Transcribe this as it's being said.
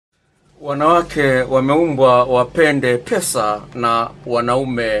Wanawake wameumbwa wapende pesa na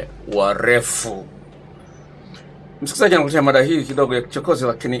wanaume warefu. Msikilizaji, anakuletea mada hii kidogo ya kichokozi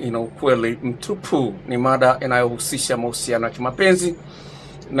lakini ina ukweli mtupu. Ni mada inayohusisha mahusiano ya kimapenzi,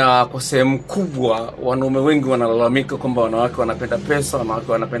 na kwa sehemu kubwa wanaume wengi wanalalamika kwamba wanawake wanapenda pesa,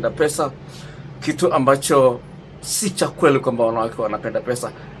 wanawake wanapenda pesa, kitu ambacho si cha kweli kwamba wanawake wanapenda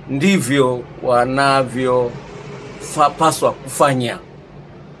pesa. Ndivyo wanavyopaswa kufanya.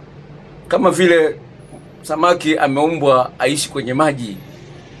 Kama vile samaki ameumbwa aishi kwenye maji,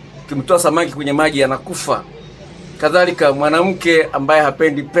 ukimtoa samaki kwenye maji anakufa. Kadhalika mwanamke ambaye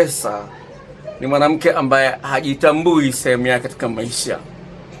hapendi pesa ni mwanamke ambaye hajitambui sehemu yake katika maisha.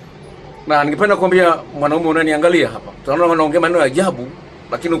 Na ningependa kuambia mwanaume unaniangalia hapa, tunaona naongea maneno ya ajabu,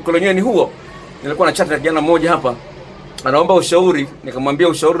 lakini ukweli wenyewe ni huo. Nilikuwa na chat na kijana mmoja hapa, anaomba ushauri, nikamwambia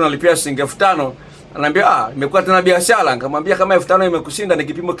ushauri nalipia shilingi 5,000. Ananiambia imekuwa tena biashara. Nikamwambia kama 5,000 imekushinda ni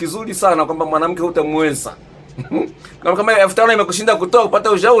kipimo kizuri sana kwamba mwanamke hutamweza. Kama 5,000 imekushinda kutoa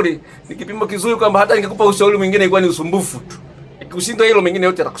kupata ushauri ni kipimo kizuri kwamba hata ningekupa ushauri mwingine ilikuwa ni usumbufu tu. Ikushinda hilo mengine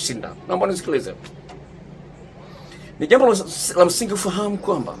yote yatakushinda. Naomba nisikilize. Ni jambo la msingi ufahamu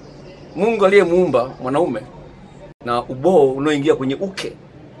kwamba Mungu aliyemuumba mwanaume na uboo unaoingia kwenye uke,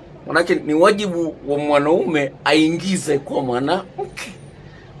 manake ni wajibu wa mwanaume aingize kwa mwanamke.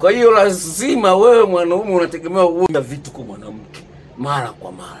 Kwa hiyo lazima wewe mwanaume unategemea uwe vitu kwa mwanamke mara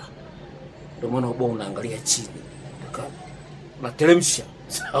kwa mara. Ndio maana ubao unaangalia chini. Unateremsha.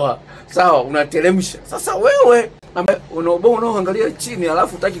 Sawa, unateremsha. Sasa wewe ambaye una ubao unaoangalia chini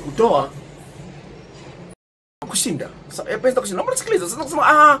alafu hutaki kutoa, kushinda. Sasa pesa kushinda. Naomba sikiliza. Sasa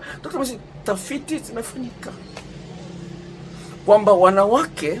kusema tafiti zimefanyika kwamba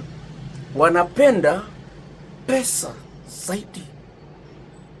wanawake wanapenda pesa zaidi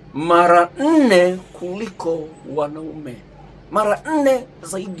mara 4 kuliko wanaume. Mara 4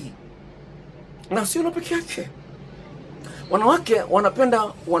 zaidi. Na sio peke yake. Wanawake wanapenda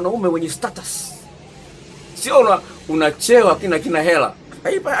wanaume wenye status. Sio unachewa kina hela.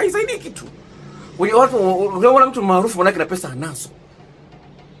 Haisaidii kitu. Unaona mtu maarufu manake na pesa anazo.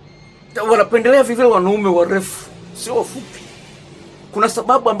 Wanapendelea vile wanaume warefu, sio wafupi. Kuna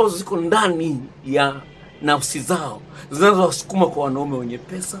sababu ambazo ziko ndani ya nafsi zao zinazowasukuma kwa wanaume wenye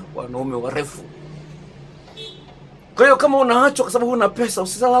pesa, wanaume warefu. Kwa hiyo kama unaachwa kwa sababu una pesa,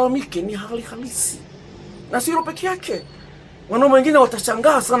 usilalamike, ni hali halisi. Na sio peke yake. Wanaume wengine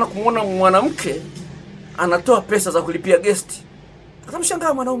watashangaa sana kumuona mwanamke anatoa pesa za kulipia guest.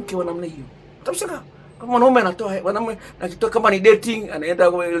 Watamshangaa mwanamke wa namna hiyo. Watamshangaa. Kama mwanaume anatoa, mwanaume akitoa kama ni dating,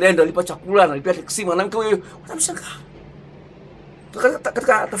 anaenda alipa chakula, analipia taxi, mwanamke huyo watamshangaa.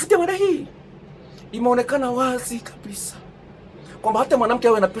 Katika tafiti ya mada hii imeonekana wazi kabisa kwamba hata mwanamke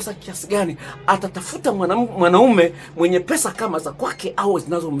awe na pesa kiasi gani, atatafuta mwanaume mwenye pesa kama za kwake au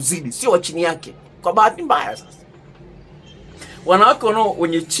zinazomzidi, sio chini yake. Kwa bahati mbaya sasa, wanawake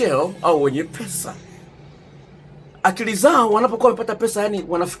wenye cheo au wenye pesa, akili zao wanapokuwa wamepata pesa, yani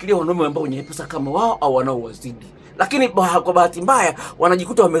wanafikiria wanaume ambao wenye pesa kama wao au wanaowazidi. Lakini kwa bahati mbaya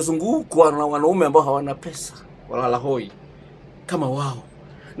wanajikuta wamezungukwa na wanaume ambao hawana pesa, wala hoi kama wao.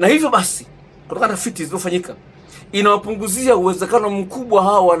 Na hivyo basi, kutokana na tafiti zilizofanyika, inawapunguzia uwezekano mkubwa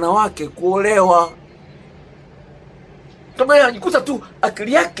hao wanawake kuolewa. Kama anajikuta tu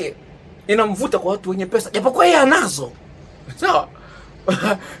akili yake inamvuta kwa watu wenye pesa, japokuwa yeye anazo. Sawa?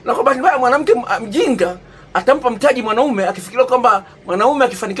 Na kwa bahati mbaya mwanamke mjinga atampa mtaji mwanaume akifikiria kwamba mwanaume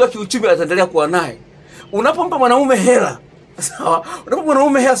akifanikiwa kiuchumi ataendelea kuwa naye. Unapompa mwanaume hela, sawa? Unapompa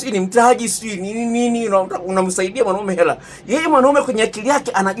mwanaume hela, si ni mtaji, si nini, unamsaidia mwanaume hela. Yeye mwanaume kwenye akili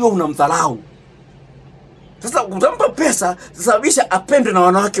yake anajua unamdharau. Sasa utampa pesa, sababisha apende na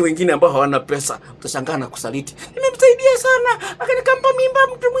wanawake wengine ambao hawana pesa. Utashangaa na kusaliti. Nimemsaidia sana, lakini kampa mimba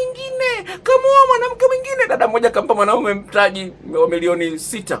mtu mwingine, kamuoa mwanamke mwingine. Dada mmoja kampa mwanaume mtaji wa milioni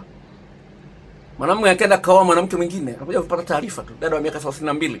 6. Mwanamume akaenda kaoa mwanamke mwingine. Anakuja kupata taarifa tu, dada wa miaka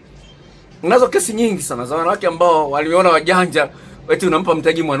 32. Unazo kesi nyingi sana za wanawake ambao waliona wajanja, eti unampa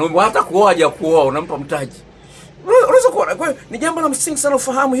mtaji mwanaume, hata kuoa haja kuoa unampa mtaji. Unaweza kuona. Kwa hiyo ni jambo la msingi sana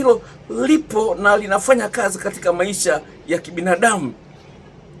ufahamu hilo lipo na linafanya kazi katika maisha ya kibinadamu.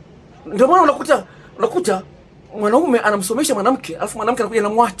 Ndio maana unakuta mwanaume anamsomesha mwanamke, alafu mwanamke anakuja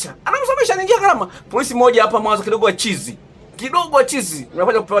anamwacha. Anamsomesha anaingia gharama. Polisi mmoja hapa mwanzo kidogo wa chizi.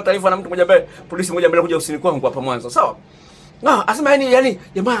 Unapata kupewa taarifa na mtu mmoja ambaye polisi mmoja ambaye kuja usini kwangu hapa mwanzo. Sawa? Asema yani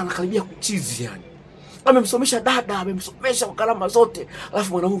jamaa anakaribia kuchizi yani. Amemsomesha dada, amemsomesha kwa gharama zote.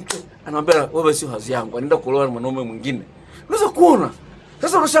 Alafu mwanamke anamwambia wewe sio hazi yangu, anaenda kuolewa na mwanaume mwingine. Unaweza kuona.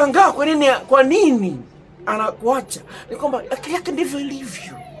 Sasa unashangaa kwa nini anakuacha? Ni kwamba akili yake ndivyo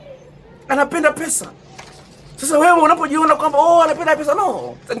ilivyo. Anapenda pesa. Sasa wewe unapojiona kwamba anapenda pesa,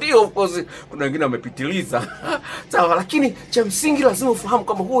 no, ndio of course kuna wengine wamepitiliza. Sawa, lakini cha msingi lazima ufahamu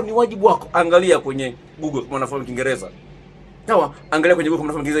kwamba huo ni wajibu wako. Angalia kwenye Google kama unafahamu Kiingereza. Sawa, angalia kwenye Google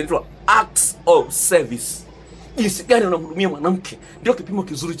kama unafahamu Kiingereza, inaitwa acts of service. Jinsi gani unamhudumia mwanamke ndio kipimo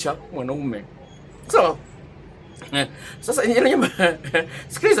kizuri cha mwanaume. Sawa. Sasa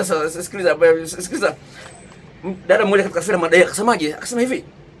sikiliza. Dada mmoja katika filamu madai akasemaje? Akasema hivi: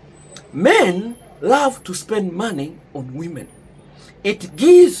 men love to spend money on women. It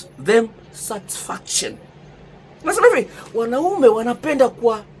gives them satisfaction. Nasema hivi, wanaume wanapenda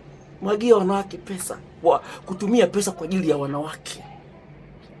kwa mwagia wanawake pesa, kwa kutumia pesa kwa ajili ya wanawake,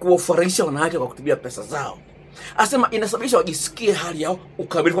 kuwafurahisha wanawake kwa kutumia pesa zao. Asema inasababisha wajisikie hali yao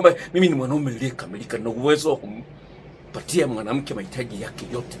ukamilifu, kwamba mimi ni mwanaume aliyekamilika na uwezo wa kumpatia mwanamke mahitaji yake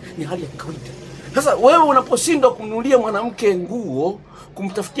yote. Ni hali ya kawaida. Sasa wewe unaposhindwa kumnunulia mwanamke nguo,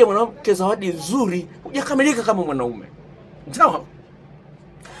 kumtafutia mwanamke zawadi nzuri, hujakamilika kama mwanaume. Sawa?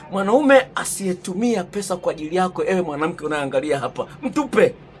 Mwanaume asiyetumia pesa kwa ajili yako, ewe mwanamke unaangalia hapa,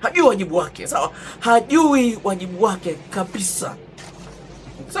 mtupe. Hajui wajibu wake. Sawa? Hajui wajibu wake kabisa.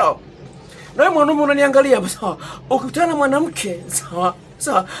 Sawa? Na wewe mwanaume unaniangalia hapa, sawa? Ukikutana mwanamke,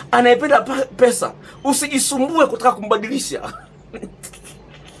 sawa, anayependa pesa, usijisumbue kutaka kumbadilisha.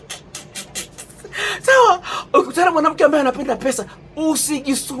 Sawa, ukikutana mwanamke ambaye anapenda pesa,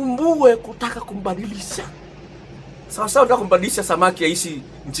 usijisumbue kutaka kumbadilisha. Sawa, unataka kumbadilisha samaki aishi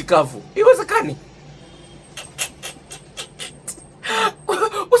nchi kavu, iwezekani.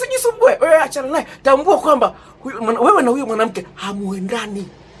 Usijisumbue, wewe achana naye. Tambua kwamba wewe na huyo mwanamke hamuendani.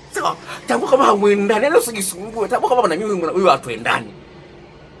 Sawa, tambua kwamba hamuendani. Yaani usijisumbue, tambua kwamba na mimi huyo hatuendani.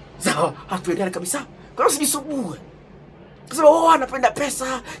 Sawa, hatuendani kabisa. Kwa hiyo usijisumbue. Sasa anapenda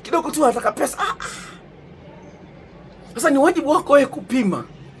pesa, kidogo tu anataka pesa. Sasa ni wajibu wako wewe kupima.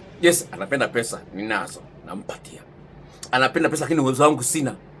 Yes, anapenda pesa, ninazo, nampatia. Anapenda pesa lakini uwezo wangu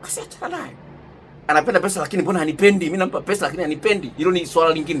sina. Basi achana naye. Anapenda pesa lakini mbona hanipendi? Mimi nampa pesa lakini hanipendi. Hilo ni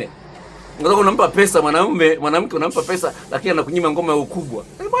swala lingine. Unataka unampa pesa mwanamke unampa pesa lakini anakunyima ngoma ya ukubwa.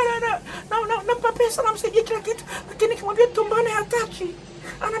 Bwana nampa pesa, namsaidia kila kitu, lakini kimwambia tumbane hataki.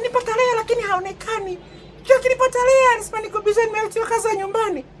 Ananipa tarehe lakini haonekani. Kila kinipata leo anasema niko busy, nimeacha kazi ya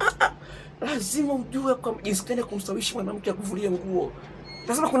nyumbani. Lazima ujue kwa jinsi gani kumshawishi mwanamke akuvulie nguo.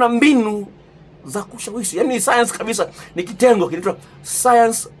 Lazima kuna mbinu za kushawishi. Yaani ni science kabisa. Ni kitengo kinaitwa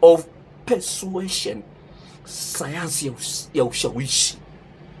science of persuasion. Sayansi ya ushawishi.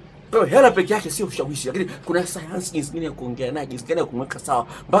 Kwa hela peke yake sio ushawishi, lakini kuna sayansi jinsi gani ya kuongea naye, jinsi gani ya kumweka sawa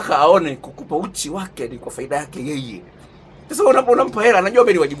mpaka aone kukupa uchi wake ni kwa faida yake yeye. Sasa unapompa hela anajua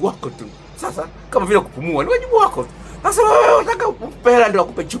wewe ni wajibu wako tu. Sasa kama vile kupumua ni wajibu wako. Sasa wewe unataka kumpa hela ndio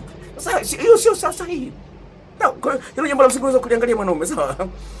akupe chupi. Sasa hiyo sio sahihi. Kwa hiyo jambo la msingi unaweza kuliangalia mwanaume, sawa?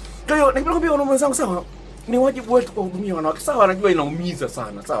 Kwa hiyo nikwambia wanaume zangu, sawa, ni wajibu wetu kuwahudumia wanawake. Sawa, anajua inaumiza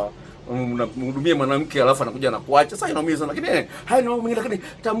sana, sawa? Unamhudumia mwanamke alafu anakuja anakuacha. Sasa inaumiza, lakini haya ni mambo mengine. Lakini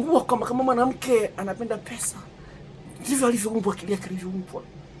tambua kwamba kama mwanamke anapenda pesa, ndivyo alivyoumbwa, akili yake ilivyoumbwa.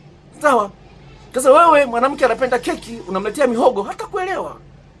 Sawa? Sasa wewe mwanamke anapenda keki, unamletea mihogo, hata kuelewa.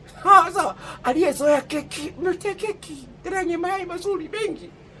 Sawa, aliyezoea keki, unaletea keki tena yenye mayai mazuri mengi.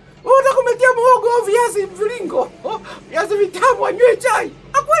 Wewe unataka kumletea mihogo au viazi mviringo, viazi vitamu anywe chai,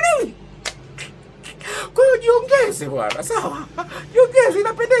 hakuelewi. Kwa hiyo jiongeze bwana, sawa? Jiongeze,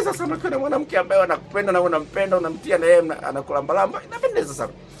 inapendeza sana kwa mwanamke ambaye anakupenda na unampenda, unamtia na yeye anakulambalamba, inapendeza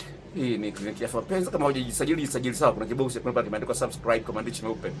sana. Hii ni kliniki ya mapenzi. Kama hujajisajili, jisajili, sawa? Kuna kibao hapa kimeandikwa subscribe kwa maandishi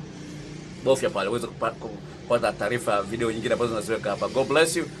meupe. Bofya pale uweze kupata taarifa video nyingine ambazo naziweka hapa. God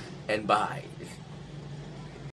bless you and bye.